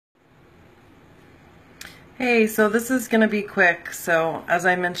Hey, so this is gonna be quick. So as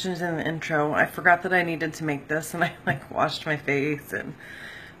I mentioned in the intro, I forgot that I needed to make this, and I washed my face and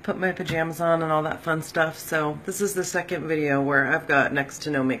put my pajamas on and all that fun stuff. So this is the second video where I've got next to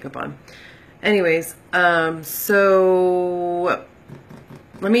no makeup on. Anyways, so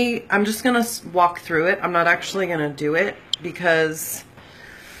I'm just gonna walk through it. I'm not actually gonna do it because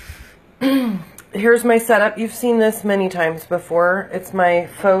here's my setup. You've seen this many times before. It's my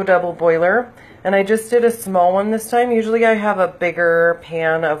faux double boiler. And I just did a small one this time. Usually I have a bigger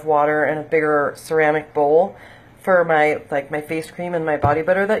pan of water and a bigger ceramic bowl for my my face cream and my body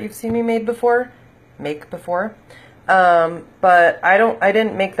butter that you've seen me make before. But I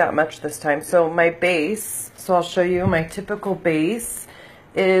didn't make that much this time. So my base, so I'll show you my typical base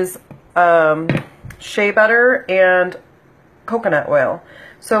is shea butter and coconut oil.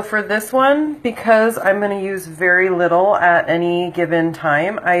 So for this one, because I'm going to use very little at any given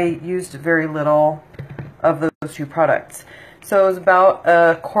time, I used very little of those two products. So it was about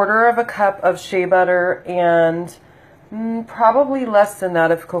 1/4 cup of shea butter and probably less than that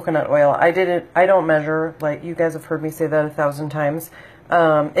of coconut oil. I don't measure, like you guys have heard me say that 1,000 times.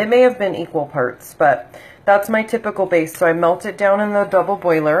 It may have been equal parts, but that's my typical base. So I melt it down in the double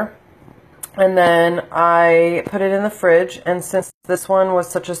boiler. And then I put it in the fridge, and since this one was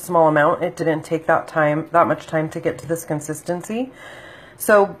such a small amount, it didn't take that much time to get to this consistency.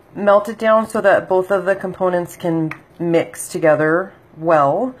 So melt it down so that both of the components can mix together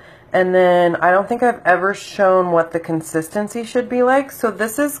well. And then I don't think I've ever shown what the consistency should be like. So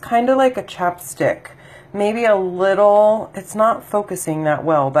this is kind of like a chapstick. Maybe a little, it's not focusing that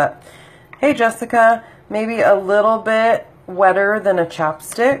well, but hey Jessica, maybe a little bit wetter than a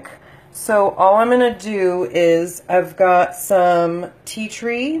chapstick. So all I'm going to do is I've got some tea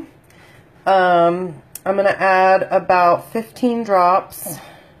tree. I'm going to add about 15 drops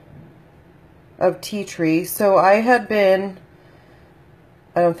of tea tree. So I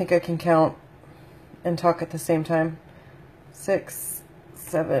don't think I can count and talk at the same time. 6,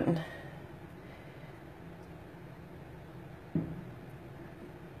 7.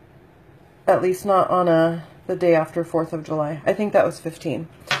 At least not on the day after 4th of July. I think that was 15.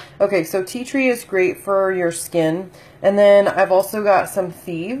 Okay, so tea tree is great for your skin. And then I've also got some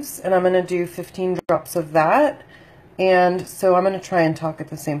thieves, and I'm going to do 15 drops of that. And so I'm going to try and talk at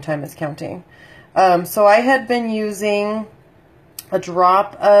the same time as counting. So I had been using a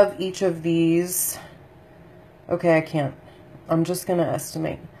drop of each of these. Okay, I can't. I'm just going to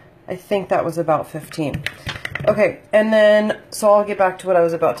estimate. I think that was about 15. Okay, and then, so I'll get back to what I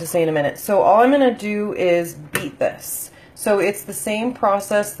was about to say in a minute. So all I'm going to do is beat this. So it's the same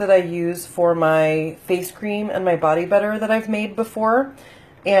process that I use for my face cream and my body butter that I've made before.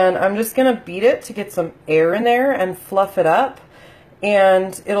 And I'm just going to beat it to get some air in there and fluff it up.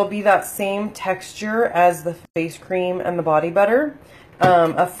 And it'll be that same texture as the face cream and the body butter.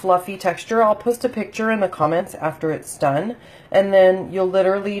 A fluffy texture. I'll post a picture in the comments after it's done. And then you'll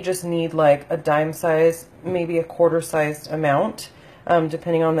literally just need like a dime size, maybe a quarter sized amount,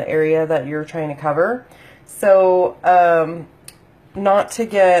 depending on the area that you're trying to cover. So, not to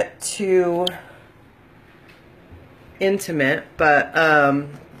get too intimate, but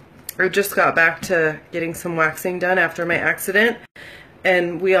I just got back to getting some waxing done after my accident.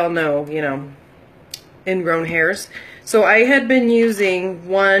 And we all know, you know, ingrown hairs. So I had been using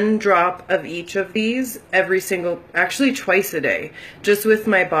 1 drop of each of these actually twice a day, just with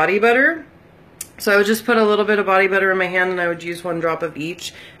my body butter. So I would just put a little bit of body butter in my hand and I would use 1 drop of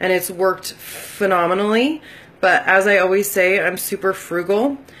each, and it's worked phenomenally. But as I always say, I'm super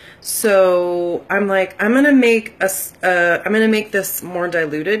frugal. So I'm like, I'm gonna make this more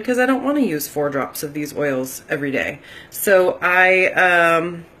diluted because I don't want to use 4 drops of these oils every day. So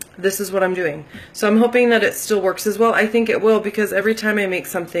this is what I'm doing. So I'm hoping that it still works as well. I think it will, because every time I make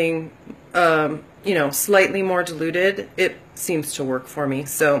something, you know, slightly more diluted, it seems to work for me.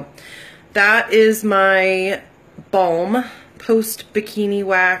 So that is my balm, Post Bikini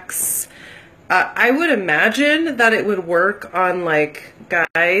Wax. I would imagine that it would work on like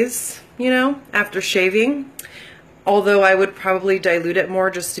guys, you know, after shaving. Although I would probably dilute it more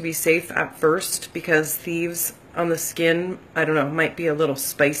just to be safe at first, because thieves on the skin, I don't know, might be a little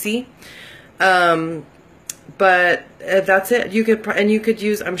spicy. But that's it. You could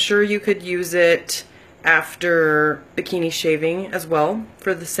use, I'm sure you could use it after bikini shaving as well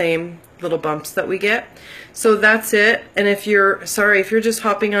for the same little bumps that we get. So that's it. And if you're just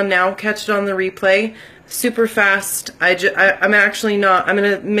hopping on now, catch it on the replay. Super fast. I'm actually not, I'm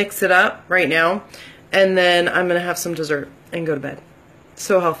going to mix it up right now, and then I'm going to have some dessert and go to bed.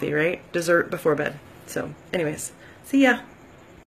 So healthy, right? Dessert before bed. So anyways, see ya.